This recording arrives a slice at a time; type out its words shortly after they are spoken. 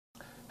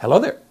Hello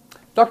there.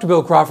 Dr.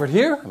 Bill Crawford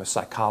here. I'm a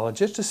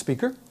psychologist, a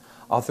speaker,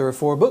 author of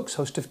 4 books,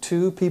 host of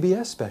 2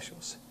 PBS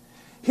specials.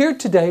 Here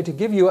today to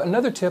give you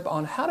another tip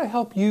on how to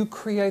help you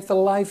create the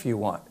life you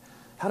want,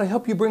 how to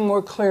help you bring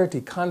more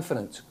clarity,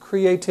 confidence,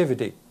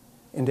 creativity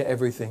into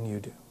everything you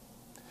do.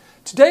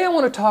 Today I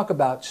want to talk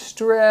about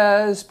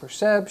stress,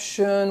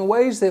 perception,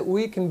 ways that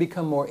we can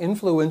become more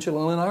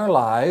influential in our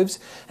lives,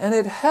 and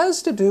it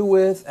has to do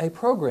with a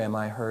program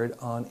I heard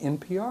on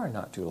NPR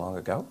not too long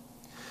ago.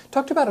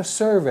 Talked about a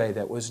survey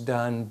that was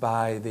done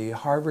by the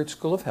Harvard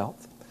School of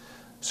Health.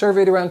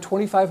 Surveyed around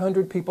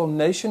 2,500 people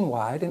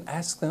nationwide and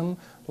asked them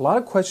a lot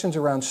of questions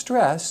around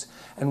stress,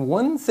 and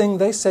one thing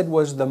they said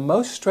was the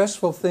most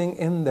stressful thing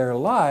in their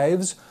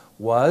lives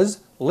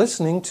was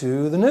listening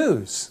to the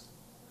news.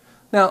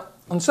 Now,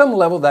 on some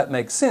level that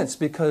makes sense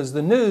because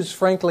the news,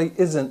 frankly,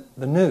 isn't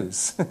the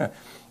news.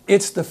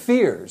 It's the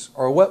fears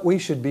or what we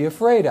should be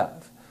afraid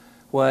of.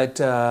 What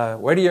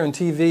radio and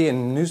TV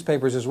and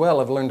newspapers as well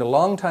have learned a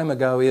long time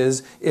ago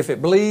is if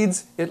it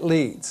bleeds, it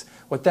leads.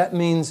 What that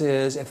means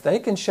is if they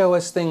can show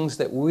us things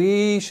that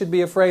we should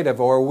be afraid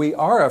of or we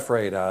are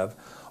afraid of,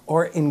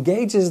 or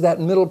engages that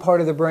middle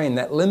part of the brain,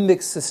 that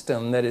limbic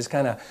system that is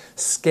kind of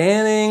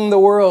scanning the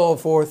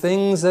world for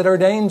things that are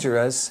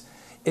dangerous,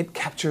 it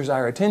captures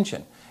our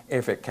attention.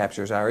 If it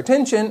captures our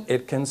attention,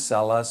 it can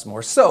sell us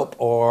more soap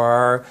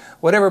or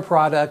whatever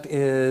product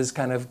is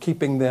kind of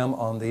keeping them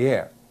on the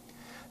air.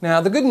 Now,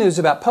 the good news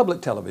about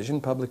public television,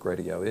 public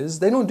radio, is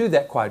they don't do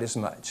that quite as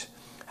much.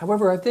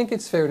 However, I think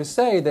it's fair to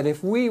say that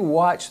if we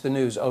watch the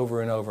news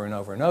over and over and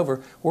over and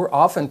over, we're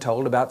often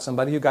told about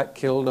somebody who got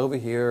killed over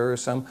here or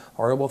some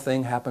horrible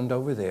thing happened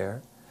over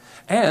there.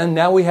 And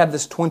now we have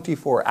this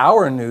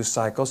 24-hour news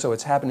cycle, so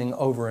it's happening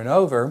over and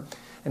over.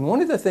 And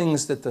one of the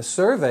things that the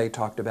survey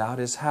talked about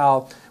is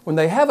how when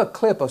they have a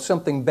clip of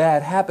something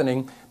bad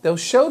happening, they'll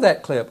show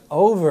that clip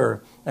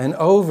over and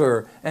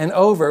over and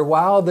over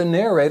while the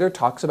narrator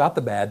talks about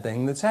the bad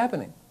thing that's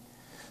happening.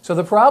 So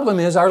the problem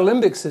is our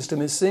limbic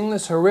system is seeing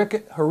this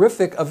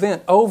horrific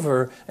event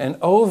over and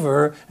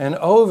over and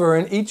over,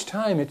 and each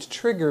time it's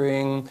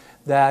triggering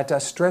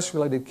that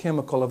stress-related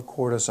chemical of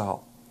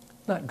cortisol.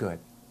 Not good.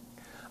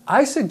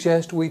 I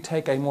suggest we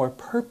take a more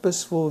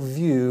purposeful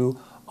view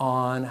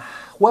on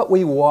what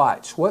we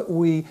watch, what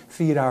we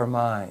feed our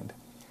mind.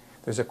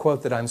 There's a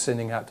quote that I'm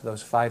sending out to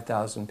those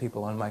 5,000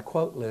 people on my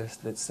quote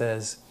list that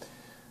says,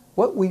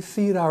 "What we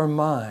feed our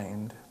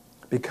mind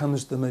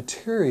becomes the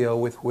material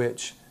with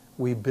which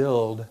we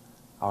build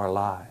our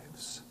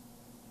lives."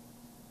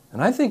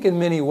 And I think in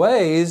many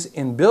ways,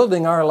 in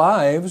building our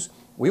lives,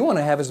 we want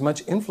to have as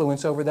much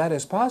influence over that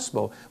as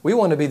possible. We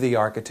want to be the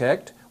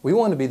architect, we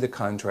want to be the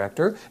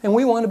contractor, and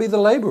we want to be the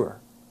laborer.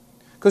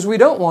 Because we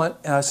don't want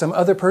some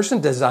other person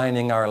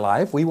designing our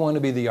life. We want to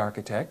be the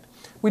architect.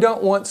 We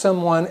don't want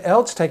someone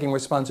else taking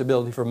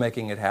responsibility for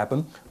making it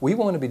happen. We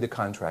want to be the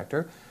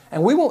contractor.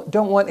 And we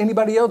don't want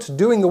anybody else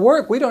doing the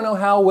work. We don't know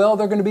how well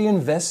they're going to be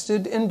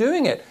invested in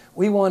doing it.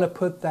 We want to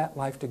put that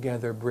life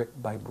together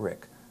brick by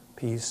brick,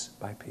 piece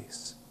by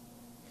piece.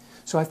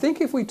 So I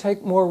think if we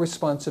take more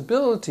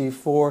responsibility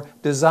for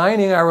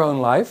designing our own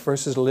life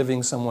versus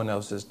living someone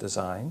else's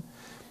design,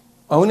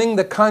 owning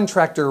the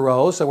contractor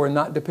role so we're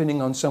not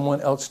depending on someone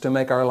else to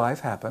make our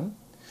life happen,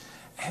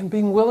 and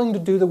being willing to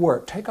do the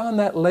work. Take on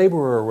that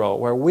laborer role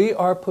where we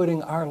are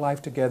putting our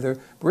life together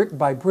brick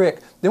by brick.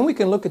 Then we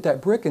can look at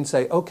that brick and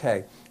say,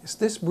 okay, is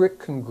this brick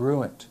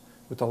congruent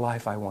with the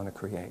life I want to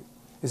create?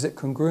 Is it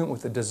congruent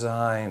with the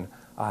design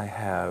I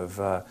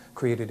have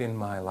created in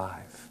my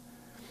life?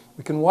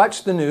 We can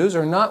watch the news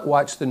or not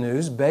watch the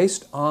news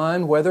based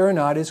on whether or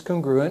not it's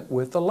congruent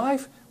with the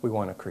life we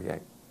want to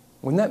create.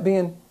 Wouldn't that be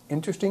an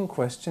interesting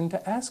question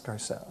to ask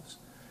ourselves?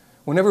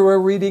 Whenever we're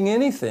reading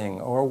anything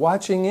or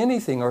watching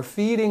anything or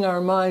feeding our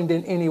mind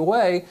in any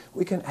way,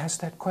 we can ask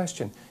that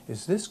question.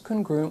 Is this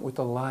congruent with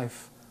the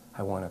life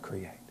I want to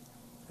create?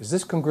 Is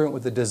this congruent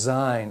with the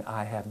design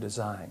I have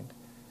designed?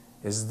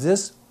 Is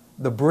this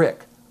the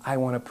brick I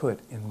want to put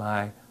in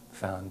my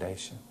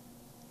foundation?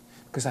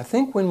 Because I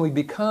think when we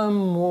become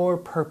more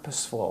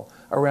purposeful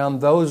around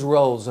those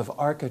roles of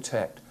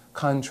architect,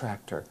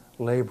 contractor,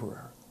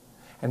 laborer,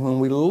 and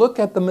when we look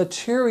at the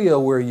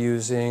material we're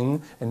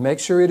using and make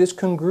sure it is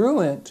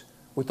congruent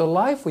with the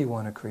life we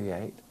want to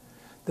create,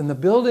 then the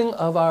building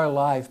of our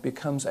life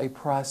becomes a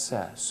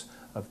process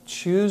of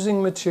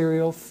choosing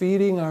material,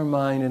 feeding our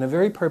mind in a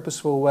very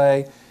purposeful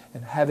way,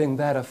 and having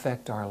that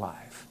affect our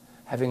life,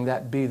 having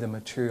that be the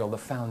material, the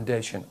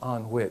foundation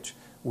on which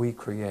we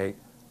create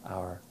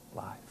our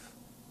life.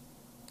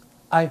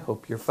 I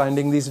hope you're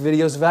finding these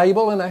videos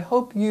valuable, and I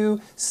hope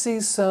you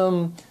see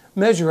some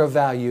measure of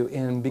value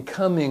in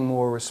becoming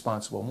more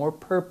responsible, more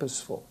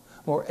purposeful,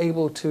 more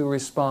able to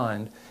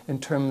respond in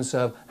terms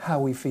of how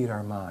we feed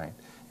our mind,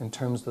 in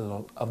terms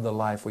of the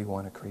life we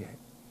want to create.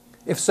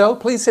 If so,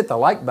 please hit the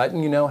like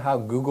button. You know how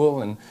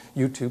Google and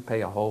YouTube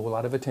pay a whole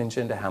lot of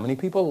attention to how many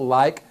people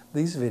like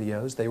these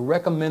videos. They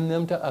recommend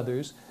them to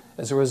others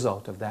as a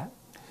result of that.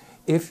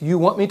 If you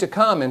want me to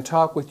come and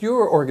talk with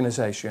your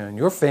organization,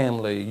 your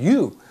family,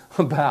 you,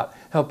 about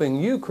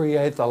helping you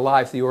create the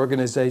life, the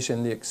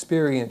organization, the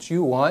experience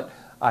you want.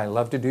 I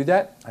love to do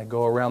that. I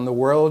go around the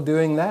world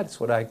doing that. It's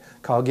what I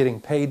call getting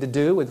paid to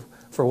do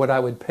for what I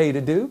would pay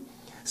to do.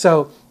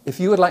 So if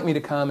you would like me to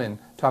come and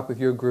talk with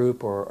your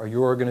group or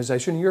your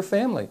organization or your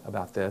family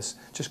about this,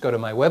 just go to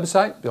my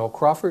website,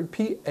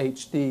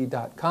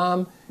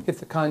 billcrawfordphd.com, hit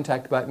the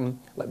contact button,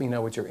 let me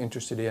know what you're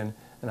interested in,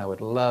 and I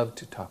would love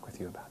to talk with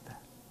you about that.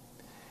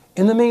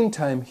 In the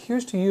meantime,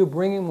 here's to you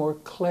bringing more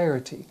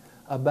clarity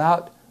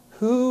about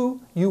who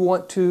you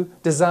want to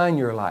design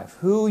your life,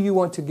 who you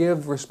want to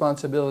give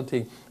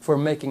responsibility for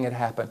making it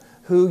happen,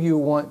 who you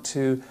want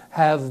to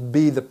have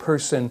be the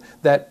person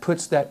that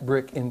puts that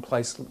brick in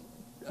place,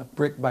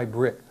 brick by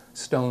brick,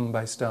 stone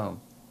by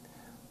stone.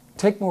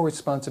 Take more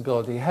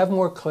responsibility, have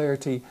more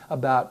clarity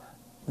about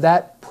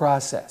that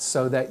process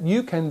so that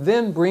you can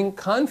then bring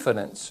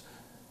confidence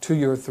to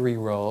your 3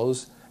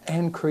 roles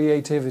and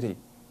creativity.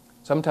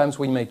 Sometimes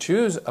we may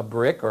choose a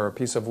brick or a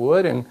piece of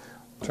wood and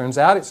it turns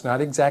out it's not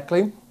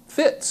exactly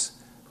fits.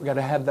 We've got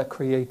to have that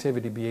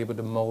creativity, be able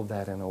to mold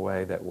that in a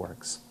way that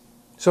works.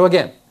 So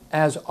again,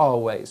 as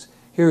always,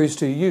 here is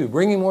to you,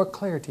 bringing more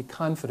clarity,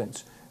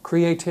 confidence,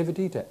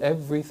 creativity to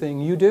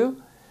everything you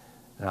do.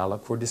 And I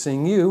look forward to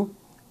seeing you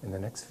in the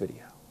next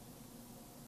video.